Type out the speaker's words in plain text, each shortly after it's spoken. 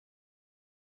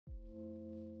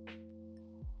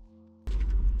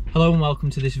Hello and welcome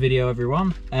to this video,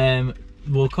 everyone.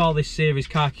 We'll call this series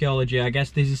Carchaeology. I guess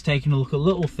this is taking a look at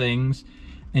little things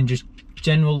and just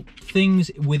general things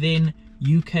within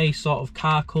UK sort of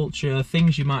car culture,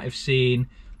 things you might have seen,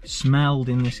 smelled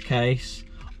in this case,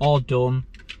 or done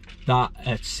that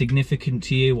are significant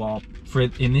to you, or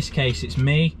in this case it's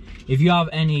me. If you have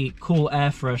any cool air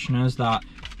fresheners that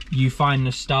you find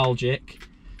nostalgic,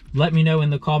 let me know in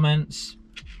the comments.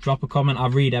 Drop a comment, I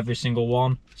read every single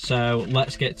one. So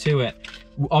let's get to it.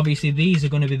 Obviously these are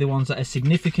going to be the ones that are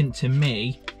significant to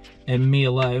me and me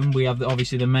alone. We have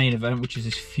obviously the main event, which is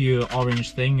this Fue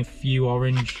Orange thing, Fue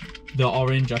Orange, the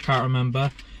orange, I can't remember.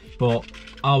 But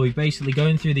I'll be basically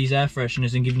going through these air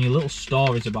fresheners and giving you little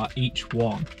stories about each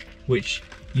one, which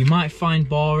you might find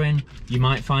boring, you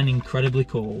might find incredibly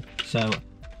cool. So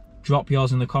drop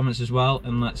yours in the comments as well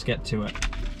and let's get to it.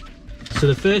 So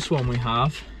the first one we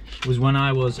have was when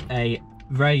I was a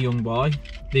very young boy,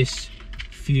 this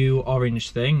Fue Orange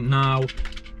thing. Now,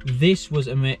 this was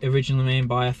originally made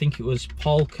by, I think it was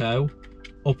Polco,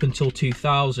 up until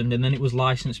 2000, and then it was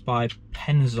licensed by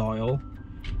Pennzoil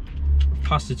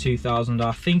past the 2000.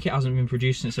 I think it hasn't been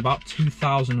produced since about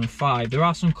 2005. There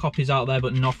are some copies out there,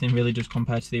 but nothing really does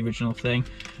compare to the original thing.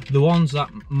 The ones that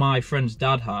my friend's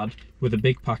dad had were the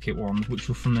big packet ones, which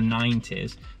were from the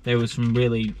 90s. There was some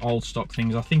really old stock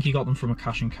things. I think he got them from a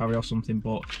cash and carry or something,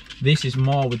 but this is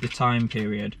more with the time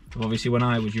period of obviously when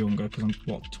I was younger, because I'm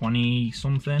what, 20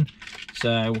 something.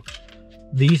 So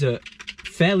these are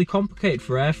fairly complicated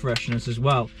for air fresheners as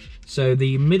well. So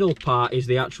the middle part is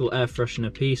the actual air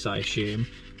freshener piece, I assume.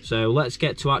 So let's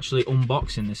get to actually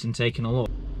unboxing this and taking a look.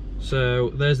 So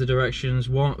there's the directions.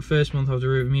 First month of the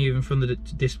removing from the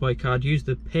display card, use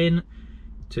the pin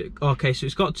to, okay, so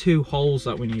it's got two holes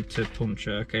that we need to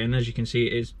puncture, okay, and as you can see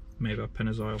it is made by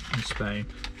Pennzoil in Spain.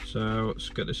 So let's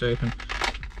get this open.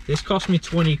 This cost me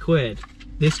 20 quid.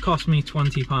 This cost me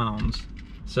 £20.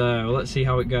 So let's see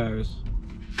how it goes.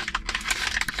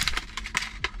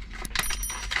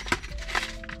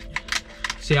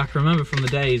 See, I can remember from the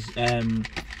days in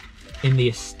the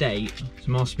estate,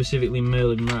 more specifically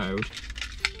Merlin Road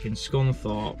in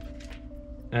Scunthorpe,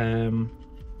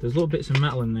 there's little bits of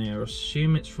metal in there. I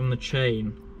assume it's from the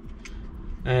chain.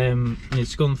 In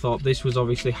Scunthorpe, this was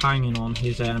obviously hanging on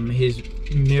his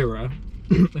mirror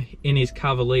in his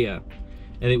Cavalier,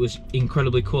 and it was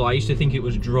incredibly cool. I used to think it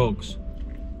was drugs.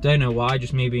 Don't know why,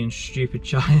 just me being a stupid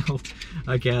child,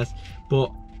 I guess.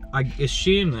 But I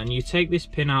assume then you take this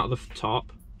pin out of the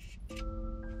top.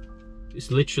 It's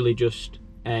literally just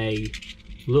a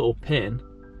little pin,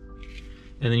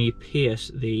 and then you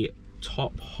pierce the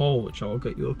top hole, which I'll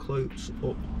get you a close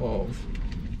up of.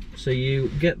 So you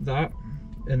get that,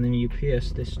 and then you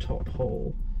pierce this top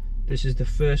hole. This is the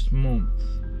first month.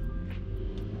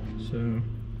 So,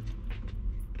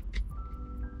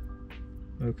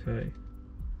 okay.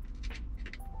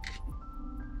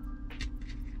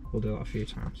 We'll do that a few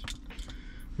times.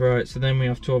 Right, so then we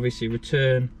have to obviously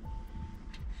return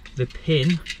the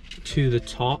pin to the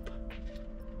top.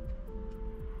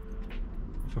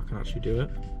 If I can actually do it.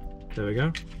 There we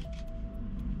go.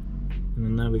 And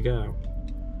then there we go.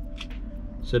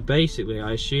 So basically,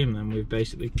 I assume then we've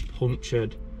basically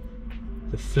punctured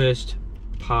the first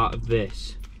part of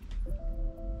this.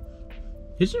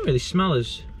 It doesn't really smell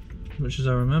as much as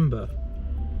I remember.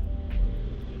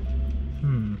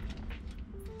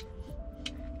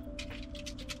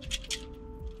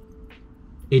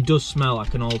 It does smell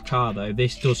like an old car though.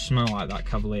 This does smell like that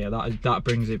Cavalier. That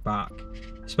brings it back.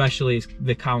 Especially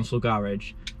the council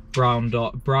garage. Brown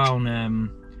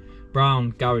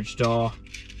garage door.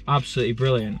 Absolutely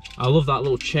brilliant. I love that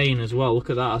little chain as well. Look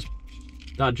at that.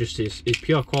 That just is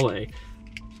pure quality.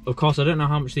 Of course, I don't know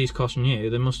how much these cost new.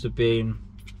 There must have been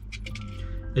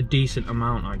a decent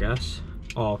amount, I guess.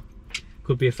 Or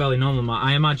could be a fairly normal amount.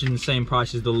 I imagine the same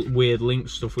price as the weird link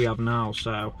stuff we have now,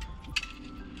 so.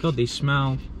 God, these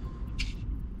smell.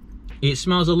 It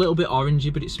smells a little bit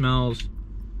orangey, but it smells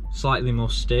slightly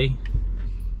musty.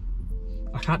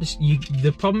 I can't just.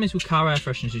 The problem is with car air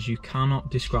fresheners is you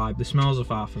cannot describe the smells of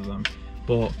half of them.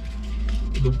 But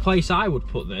the place I would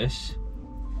put this,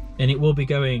 and it will be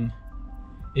going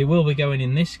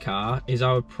in this car, is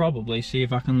I would probably see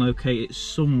if I can locate it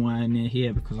somewhere near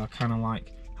here, because I kind of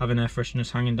like having air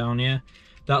fresheners hanging down here.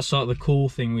 That's sort of the cool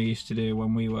thing we used to do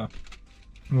when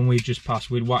we just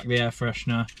passed. We'd whack the air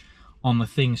freshener on the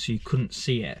thing so you couldn't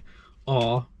see it,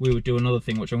 or we would do another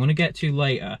thing which I'm going to get to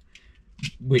later,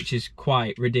 which is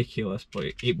quite ridiculous, but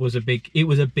it was a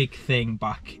big thing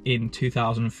back in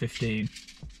 2015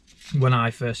 when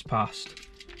I first passed.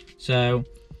 So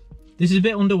this is a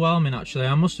bit underwhelming actually.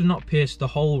 I must have not pierced the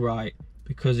hole right,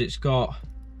 because it's got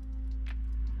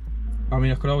I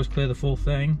mean, I could always clear the full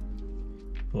thing,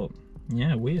 but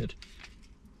yeah, weird.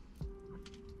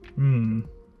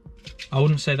 I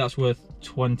wouldn't say that's worth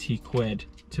 20 quid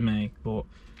to me, but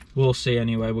we'll see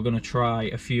anyway. We're going to try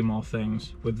a few more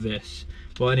things with this.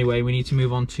 But anyway, we need to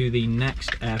move on to the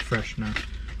next air freshener,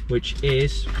 which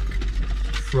is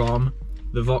from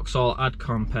the Vauxhall ad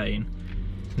campaign.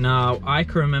 Now, I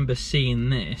can remember seeing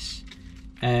this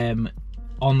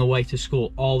on the way to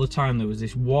school all the time. There was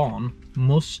this one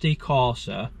musty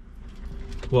Corsa.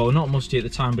 Well, not musty at the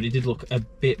time, but it did look a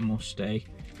bit musty.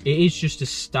 It is just a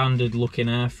standard looking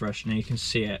air freshener, you can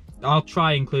see it. I'll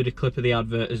try and include a clip of the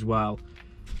advert as well.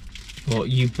 But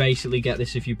you basically get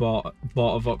this if you bought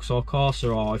a Vauxhall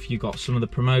Corsa, or if you got some of the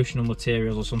promotional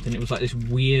materials or something. It was like this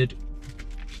weird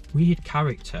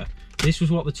character. This was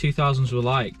what the 2000s were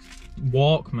like.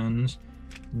 Walkmans,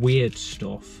 weird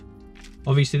stuff.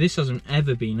 Obviously this hasn't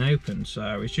ever been opened,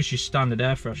 so it's just your standard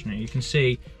air freshener. You can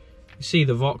see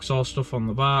the Vauxhall stuff on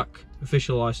the back,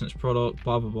 official licensed product,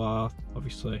 blah blah blah.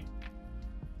 Obviously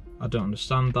I don't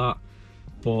understand that,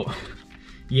 but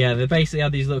yeah, they basically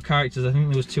had these little characters. I think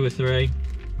there was 2 or 3.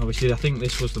 Obviously I think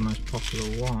this was the most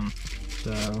popular one.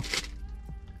 So,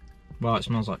 wow, it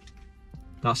smells like,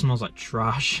 that smells like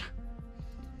trash.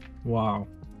 Wow.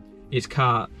 It's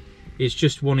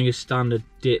just one of your standard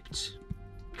dipped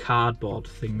cardboard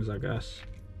things, I guess.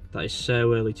 That is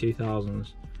so early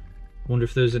 2000s. Wonder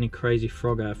if there's any crazy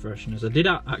frog air fresheners. I did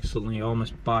accidentally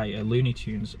almost buy a Looney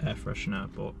Tunes air freshener,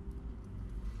 but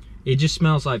it just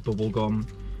smells like bubblegum,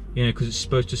 you know, because it's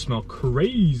supposed to smell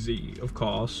crazy, of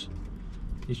course.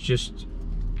 It's just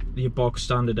your bog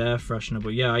standard air freshener.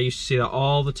 But yeah, I used to see that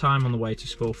all the time on the way to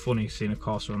school. Funny seeing a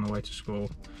Corsa on the way to school.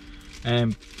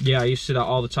 Yeah, I used to see that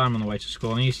all the time on the way to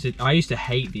school, and I used to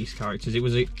hate these characters. It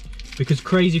was because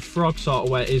Crazy Frog sort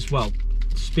of where it is. Well,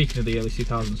 speaking of the early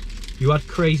 2000s, you had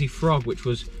Crazy Frog, which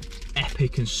was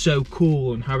epic and so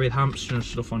cool, and Harry the Hamster and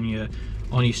stuff on your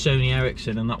Sony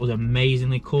Ericsson, and that was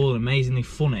amazingly cool and amazingly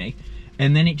funny.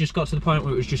 And then it just got to the point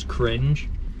where it was just cringe.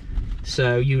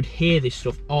 So you'd hear this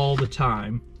stuff all the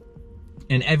time,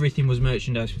 and everything was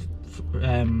merchandise with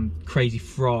Crazy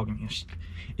Frog, and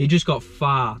it just got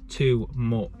far too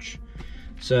much.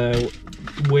 So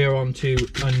we're on to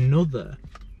another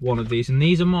one of these, and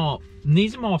these are more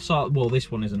sort of, well,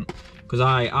 this one isn't, because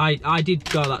I did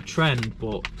go that trend,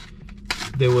 but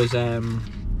there was a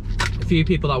few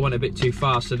people that went a bit too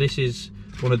far. So this is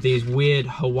one of these weird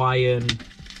Hawaiian,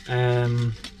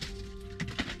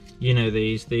 you know,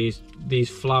 these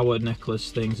flower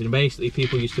necklace things, and basically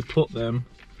people used to put them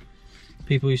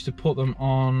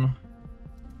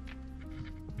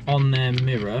on their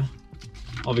mirror.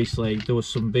 Obviously there was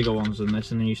some bigger ones than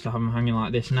this, and they used to have them hanging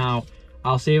like this. Now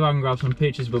I'll see if I can grab some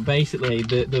pictures, but basically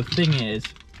the thing is,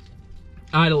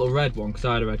 I had a little red one because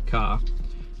I had a red car,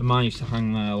 and mine used to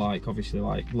hang there like, obviously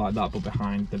like that, but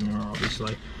behind the mirror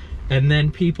obviously. And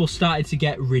then people started to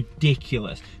get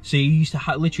ridiculous. So you used to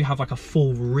literally have like a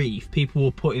full wreath. People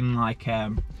were putting like,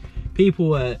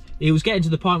 it was getting to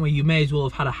the point where you may as well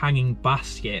have had a hanging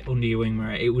basket under your wing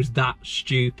mirror. It was that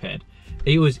stupid.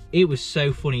 It was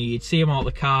so funny. You'd see them all at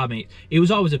the car meet. It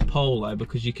was always a Polo,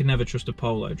 because you can never trust a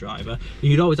Polo driver.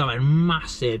 You'd always have a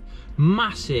massive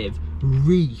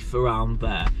wreath around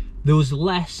there. There was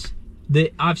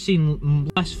I've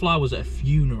seen less flowers at a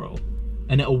funeral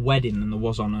and at a wedding than there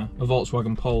was on a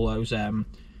Volkswagen Polo's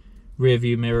rear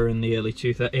view mirror in the early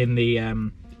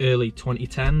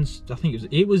 2010s. I think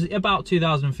it was about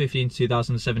 2015 to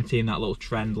 2017 that little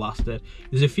trend lasted.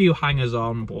 There's a few hangers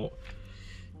on, but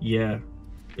yeah,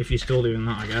 if you're still doing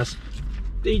that, I guess.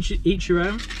 Each your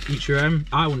own.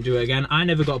 I wouldn't do it again. I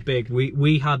never got big.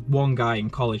 We had one guy in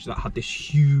college that had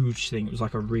this huge thing. It was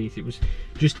like a wreath. It was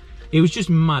just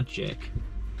magic.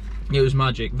 It was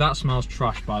magic. That smells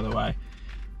trash, by the way.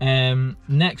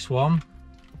 Next one,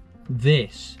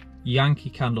 this Yankee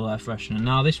Candle air freshener.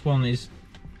 Now this one is,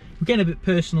 we're getting a bit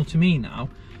personal to me now.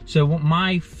 So what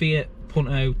my Fiat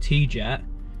Punto T-Jet,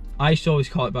 I used to always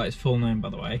call it by its full name,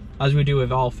 by the way. As we do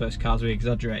with all first cars, we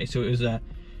exaggerate. So it was a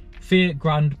Fiat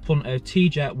Grand Punto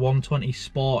T-Jet 120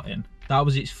 Sporting. That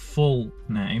was its full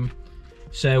name.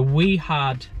 So we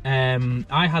had,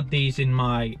 I had these in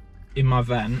my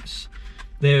vents.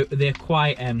 They're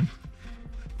quite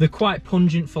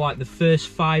pungent for like the first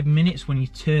 5 minutes when you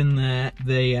turn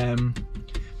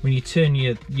when you turn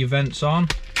your vents on.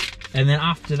 And then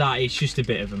after that, it's just a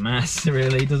bit of a mess,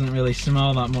 really. It doesn't really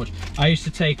smell that much. I used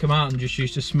to take them out and just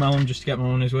used to smell them just to get my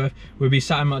money's worth. We'd be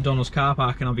sat in McDonald's car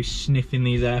park and I'll be sniffing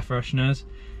these air fresheners.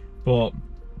 But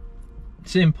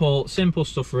simple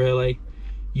stuff, really.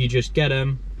 You just get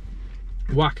them,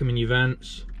 whack them in your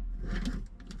vents,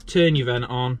 turn your vent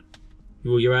on,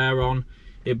 You put your air on,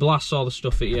 it blasts all the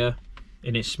stuff at you,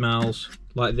 and it smells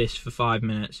like this for 5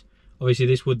 minutes. Obviously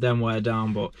this would then wear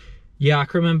down, but yeah, I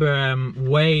can remember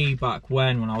way back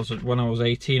when I was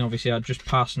 18. Obviously I'd just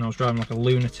passed and I was driving like a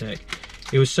lunatic.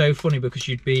 It was so funny because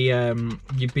you'd be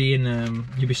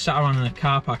sat around in a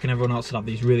car park and everyone else would have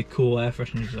these really cool air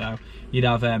fresheners out. You'd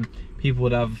have people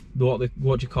would have what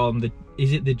do you call them?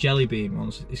 Is it the jelly bean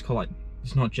ones? It's called like,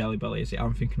 it's not Jelly Belly, is it?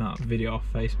 I'm thinking that video off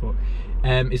Facebook.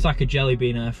 It's like a jelly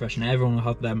bean air freshener. Everyone will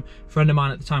have them. A friend of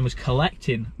mine at the time was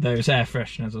collecting those air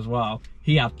fresheners as well.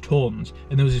 He had tons,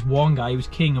 and there was this one guy, he was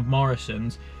king of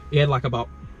Morrison's. He had like about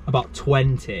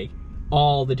 20,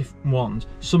 all the different ones.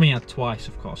 Some he had twice,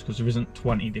 of course, because there isn't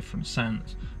 20 different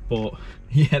scents. But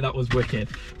yeah, that was wicked.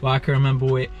 But I can remember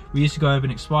we used to go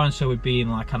urban exploring, so we'd be in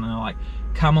like, I don't know, like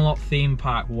Camelot theme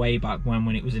park way back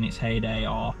when it was in its heyday,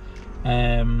 or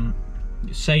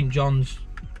St. John's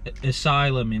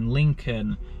Asylum in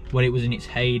Lincoln when it was in its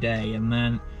heyday, and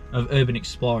then of urban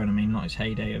exploring, I mean, not its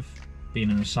heyday of being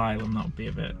an asylum. That would be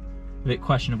a bit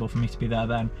questionable for me to be there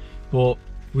then. But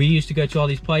we used to go to all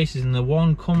these places, and the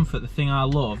one comfort, the thing I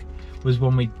loved, was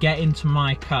when we'd get into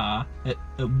my car at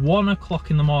 1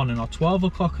 o'clock in the morning or 12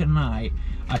 o'clock at night,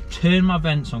 I'd turn my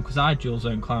vents on because I had dual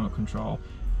zone climate control,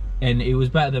 and it was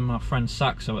better than my friend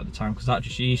Saxo at the time, because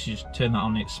that you used to just turn that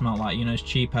on and it smelled like, you know, it's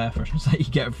cheap air fresheners that you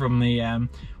get from the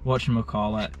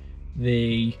whatchamacallit,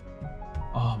 the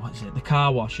what is it, the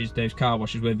car washes, those car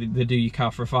washes where they do your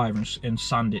car for a £5 and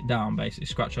sand it down, basically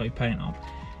scratch all your paint off.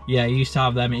 Yeah, he used to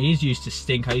have them. It used to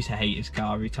stink. I used to hate his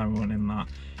car every time we went in that.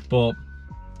 But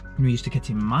when we used to get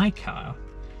in my car,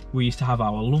 we used to have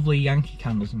our lovely Yankee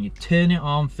candles, and you turn it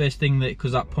on first thing, that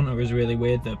because that punter is really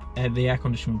weird, the air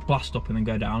conditioner would blast up and then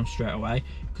go down straight away,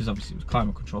 because obviously it was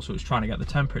climate control, so it was trying to get the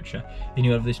temperature. And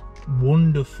you have this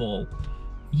wonderful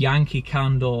Yankee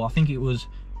candle. I think it was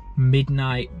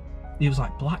midnight. It was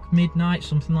like black midnight,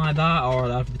 something like that, or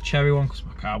I'd have the cherry one because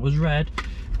my car was red.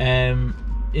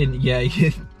 Yeah,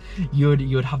 you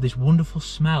would have this wonderful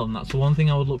smell, and that's the one thing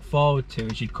I would look forward to,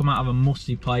 is you'd come out of a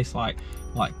musty place like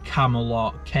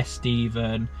Camelot,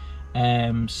 Kesteven,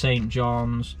 St.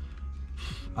 John's.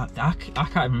 I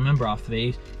can't even remember after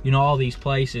these. You know, all these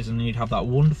places, and you'd have that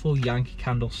wonderful Yankee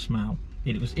candle smell.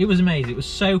 It was amazing. It was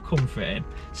so comforting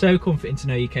to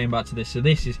know you came back to this. So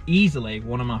this is easily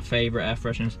one of my favourite air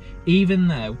fresheners, even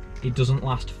though it doesn't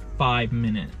last 5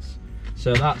 minutes.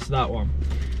 So that's that one.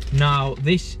 Now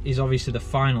this is obviously the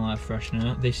final air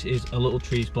freshener. This is a Little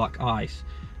Trees Black Ice.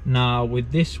 Now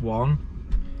with this one,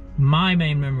 my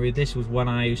main memory of this was when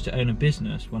I used to own a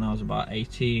business when I was about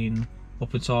 18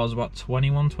 up until I was about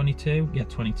 21, 22. Yeah,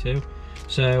 22.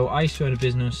 So I used to own a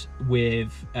business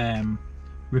with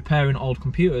repairing old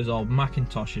computers, old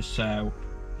Macintoshes. So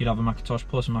you'd have a Macintosh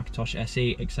Plus, a Macintosh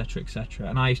SE, etc, etc.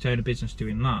 And I used to own a business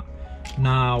doing that.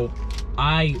 Now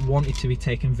I wanted to be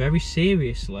taken very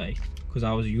seriously because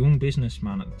I was a young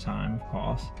businessman at the time, of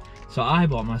course. So I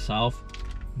bought myself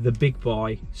the big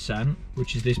boy scent,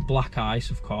 which is this black ice,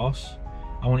 of course.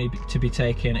 I wanted it to be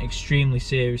taken extremely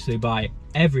seriously by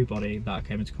everybody that I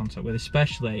came into contact with,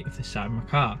 especially if they sat in my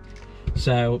car.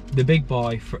 So the big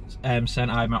boy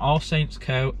scent, I had my All Saints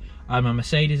coat, I had my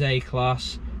Mercedes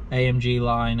A-Class, AMG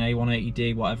line,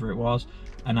 A180D, whatever it was,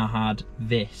 and I had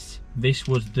this. This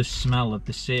was the smell of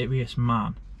the serious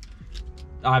man.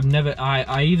 I've never,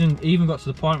 I even got to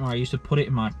the point where I used to put it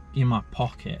in my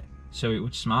pocket so it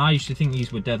would smell. I used to think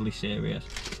these were deadly serious.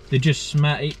 They just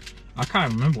smell. I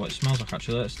can't remember what it smells like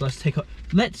actually.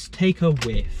 Let's take a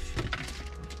whiff.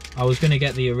 I was gonna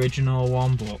get the original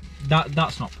one, but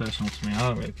that's not personal to me. I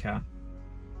don't really care.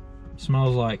 It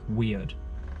smells like weird.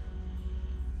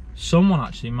 Someone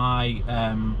actually,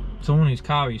 someone whose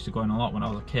car I used to go in a lot when I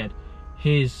was a kid,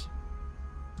 his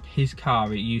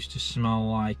car, it used to smell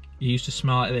like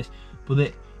this,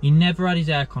 but he never had his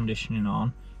air conditioning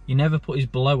on, he never put his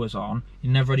blowers on, he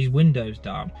never had his windows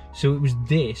down. So it was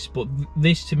this, but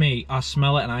this to me, I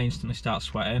smell it and I instantly start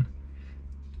sweating.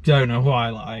 Don't know why,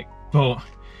 like, but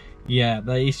yeah,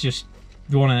 it's just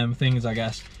one of them things, I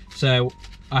guess. So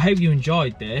I hope you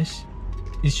enjoyed this.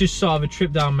 It's just sort of a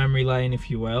trip down memory lane,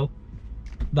 if you will.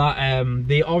 That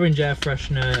the orange air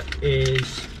freshener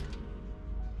is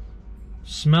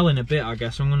smelling a bit, I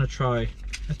guess. I'm gonna try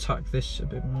attack this a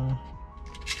bit more.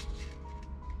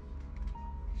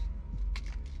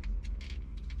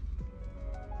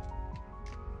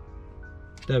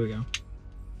 There we go.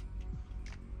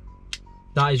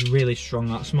 That is really strong.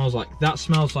 That smells like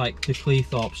the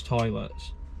Cleethorpes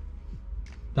toilets.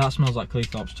 That smells like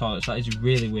Cleethorpes toilets. That is a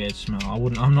really weird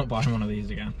smell. I'm not buying one of these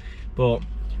again. But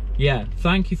yeah,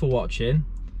 thank you for watching.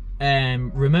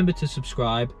 Remember to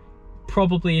subscribe.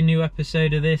 probably a new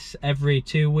episode of this every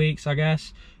 2 weeks, I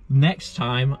guess. Next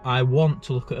time, I want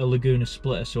to look at a Laguna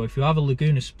splitter, so if you have a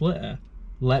Laguna splitter,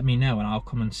 let me know and I'll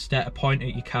come and point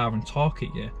at your car and talk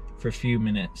at you for a few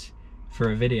minutes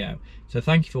for a video. So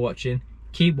thank you for watching,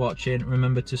 keep watching,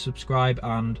 remember to subscribe,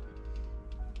 and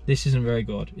this isn't very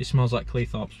good. It smells like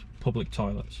Cleethorpes public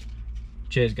toilets.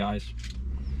 Cheers guys.